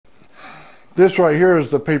This right here is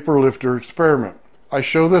the paper lifter experiment. I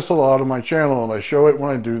show this a lot on my channel, and I show it when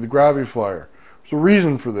I do the gravity flyer. There's a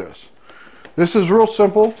reason for this. This is real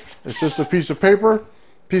simple. It's just a piece of paper,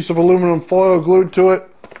 piece of aluminum foil glued to it.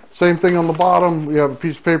 Same thing on the bottom. We have a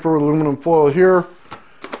piece of paper with aluminum foil here.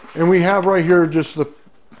 And we have right here just the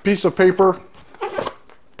piece of paper.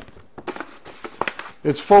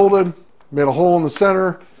 It's folded, made a hole in the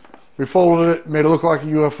center. We folded it, made it look like a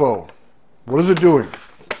UFO. What is it doing?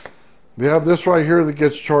 We have this right here that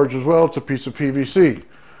gets charged as well. It's a piece of PVC.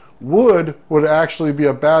 Wood would actually be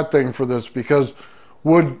a bad thing for this because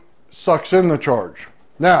wood sucks in the charge.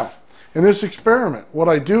 Now, in this experiment, what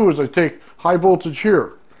I do is I take high voltage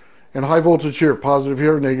here and high voltage here, positive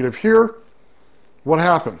here, negative here. What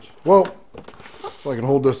happens? Well, so I can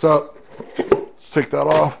hold this up. Let's take that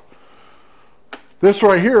off. This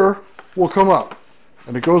right here will come up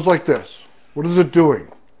and it goes like this. What is it doing?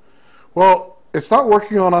 Well, it's not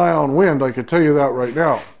working on ion wind, I can tell you that right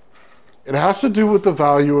now. It has to do with the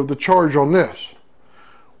value of the charge on this.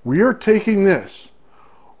 We are taking this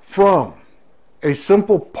from a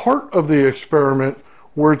simple part of the experiment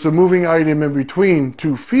where it's a moving item in between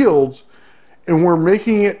two fields, and we're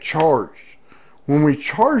making it charged. When we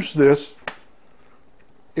charge this,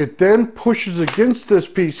 it then pushes against this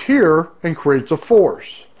piece here and creates a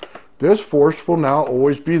force. This force will now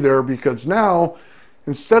always be there because now,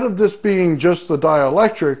 instead of this being just the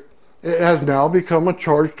dielectric, it has now become a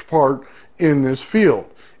charged part in this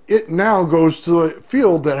field. It now goes to a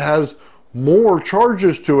field that has more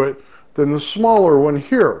charges to it than the smaller one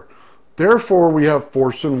here. Therefore, we have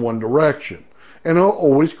force in one direction, and it'll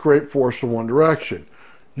always create force in one direction.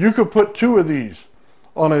 You could put two of these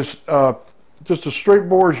on just a straight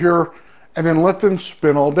board here and then let them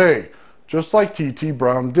spin all day, just like T.T.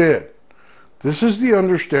 Brown did. This is the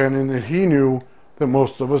understanding that he knew that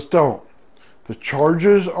most of us don't. The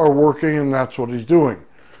charges are working, and that's what he's doing.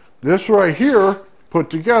 This right here, put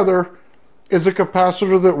together, is a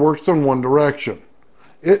capacitor that works in one direction.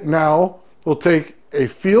 It now will take a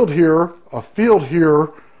field here,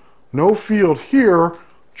 no field here,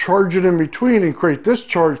 charge it in between and create this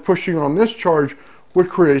charge pushing on this charge, which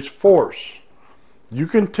creates force. You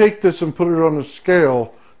can take this and put it on a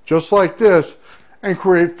scale just like this and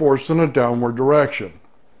create force in a downward direction.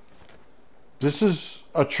 This is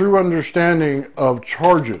a true understanding of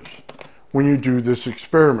charges when you do this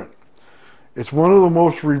experiment. It's one of the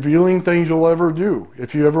most revealing things you'll ever do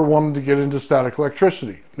if you ever wanted to get into static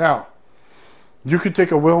electricity. Now, you could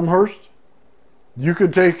take a Wilmhurst, you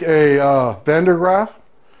could take a Van der Graaf,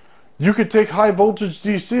 you could take high voltage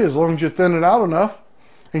DC as long as you thin it out enough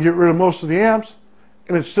and get rid of most of the amps,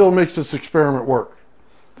 and it still makes this experiment work.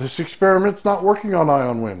 This experiment's not working on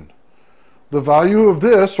ion wind. The value of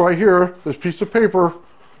this right here, this piece of paper,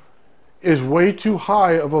 is way too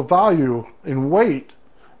high of a value in weight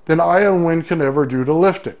than ion wind can ever do to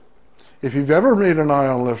lift it. If you've ever made an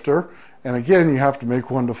ion lifter, and again you have to make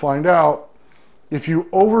one to find out, if you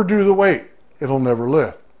overdo the weight, it'll never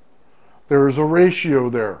lift. There is a ratio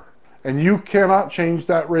there, and you cannot change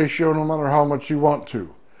that ratio no matter how much you want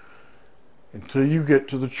to until you get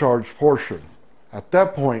to the charged portion. At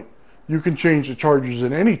that point, you can change the charges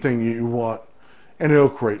in anything you want, and it'll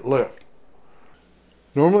create lift.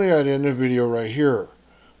 Normally I'd end the video right here,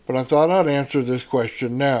 but I thought I'd answer this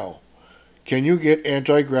question now. Can you get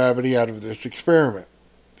anti-gravity out of this experiment?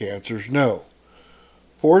 The answer is no.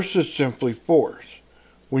 Force is simply force.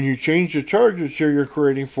 When you change the charges here, you're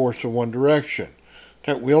creating force in one direction.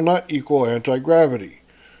 That will not equal anti-gravity.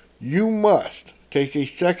 You must take a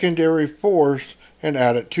secondary force and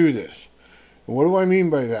add it to this. And what do I mean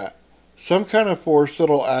by that? Some kind of force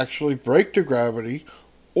that'll actually break the gravity,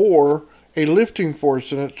 or a lifting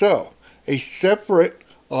force in itself. A separate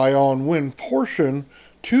ion wind portion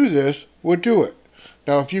to this would do it.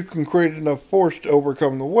 Now, if you can create enough force to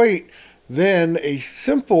overcome the weight, then a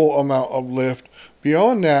simple amount of lift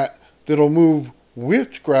beyond that that'll move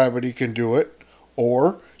with gravity can do it,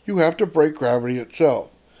 or you have to break gravity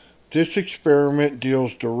itself. This experiment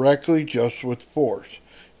deals directly just with force.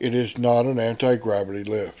 It is not an anti-gravity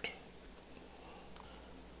lift.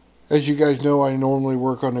 As you guys know, I normally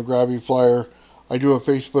work on the Gravity Flyer. I do a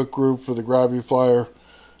Facebook group for the Gravity Flyer.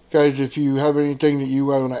 Guys, if you have anything that you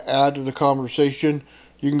want to add to the conversation,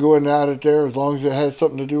 you can go ahead and add it there. As long as it has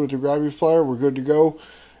something to do with the Gravity Flyer, we're good to go.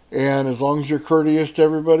 And as long as you're courteous to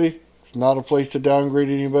everybody, it's not a place to downgrade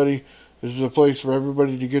anybody. This is a place for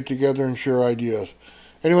everybody to get together and share ideas.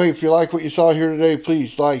 Anyway, if you like what you saw here today,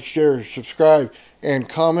 please like, share, subscribe, and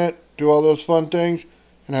comment. Do all those fun things,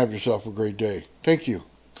 and have yourself a great day. Thank you.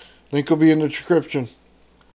 Link will be in the description.